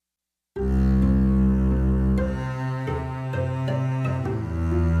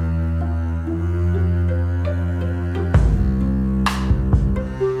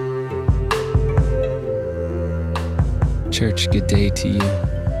Church, good day to you.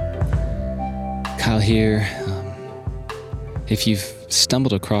 Kyle here. If you've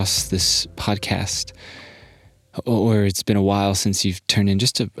stumbled across this podcast, or it's been a while since you've turned in,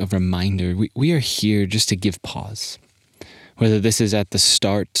 just a reminder, we are here just to give pause. Whether this is at the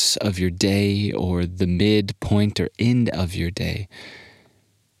start of your day or the midpoint or end of your day,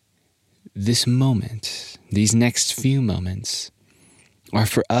 this moment, these next few moments, are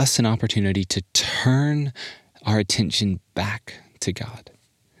for us an opportunity to turn our attention back to God,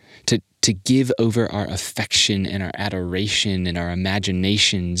 to give over our affection and our adoration and our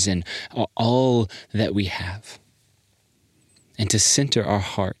imaginations and all that we have, and to center our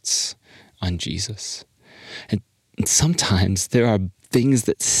hearts on Jesus. And sometimes there are things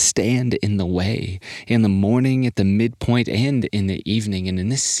that stand in the way in the morning, at the midpoint, and in the evening. And in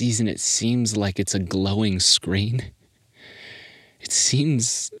this season, it seems like it's a glowing screen. It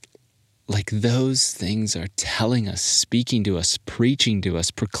seems like those things are telling us, speaking to us, preaching to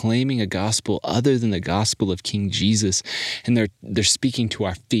us, proclaiming a gospel other than the gospel of King Jesus. And they're speaking to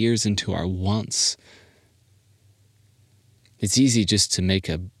our fears and to our wants. It's easy just to make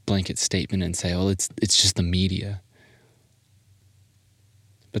a blanket statement and say, oh, it's just the media.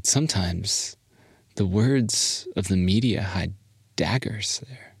 But sometimes the words of the media hide daggers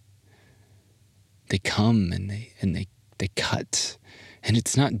there. They come and they cut, and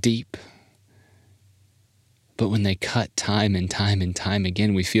it's not deep. But when they cut time and time and time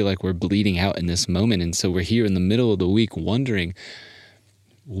again, we feel like we're bleeding out in this moment. And so we're here in the middle of the week wondering,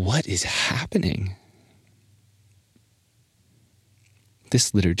 what is happening?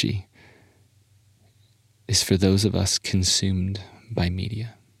 This liturgy is for those of us consumed by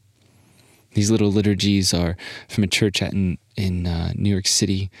media. These little liturgies are from a church in New York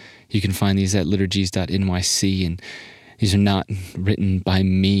City. You can find these at liturgies.nyc, and these are not written by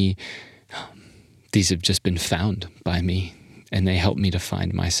me. These have just been found by me, and they help me to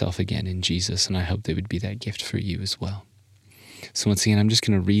find myself again in Jesus, and I hope they would be that gift for you as well. So once again, I'm just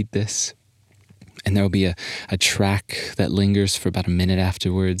going to read this, and there will be a track that lingers for about a minute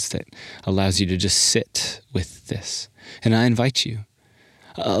afterwards that allows you to just sit with this. And I invite you,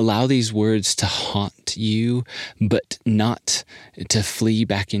 allow these words to haunt you, but not to flee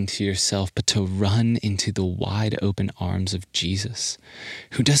back into yourself, but to run into the wide open arms of Jesus,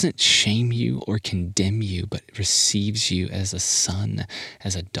 who doesn't shame you or condemn you, but receives you as a son,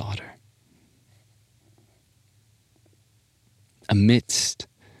 as a daughter. Amidst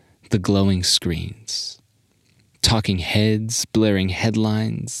the glowing screens, talking heads, blaring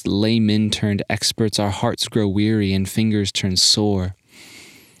headlines, laymen turned experts, our hearts grow weary and fingers turn sore.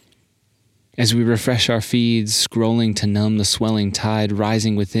 As we refresh our feeds, scrolling to numb the swelling tide,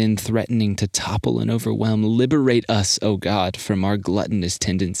 rising within, threatening to topple and overwhelm, liberate us, O God, from our gluttonous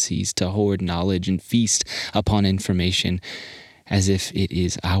tendencies to hoard knowledge and feast upon information as if it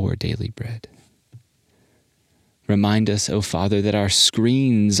is our daily bread. Remind us, O Father, that our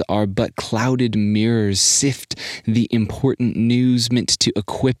screens are but clouded mirrors. Sift the important news meant to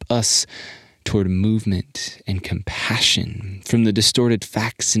equip us toward movement and compassion from the distorted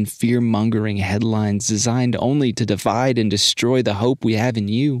facts and fear-mongering headlines designed only to divide and destroy the hope we have in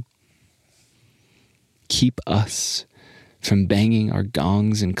you. Keep us from banging our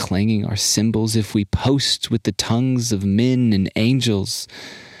gongs and clanging our cymbals if we post with the tongues of men and angels,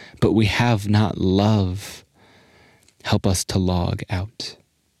 but we have not love. Help us to log out.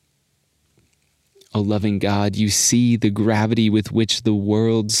 O loving God, you see the gravity with which the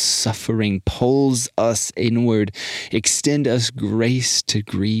world's suffering pulls us inward. Extend us grace to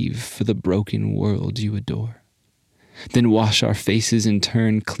grieve for the broken world you adore. Then wash our faces and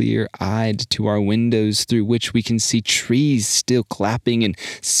turn clear-eyed to our windows through which we can see trees still clapping and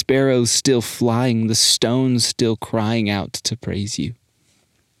sparrows still flying, the stones still crying out to praise you.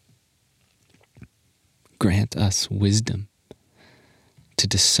 Grant us wisdom to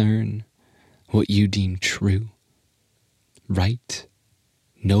discern what you deem true, right,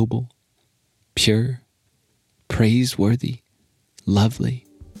 noble, pure, praiseworthy, lovely.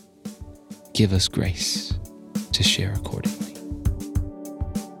 Give us grace to share accordingly.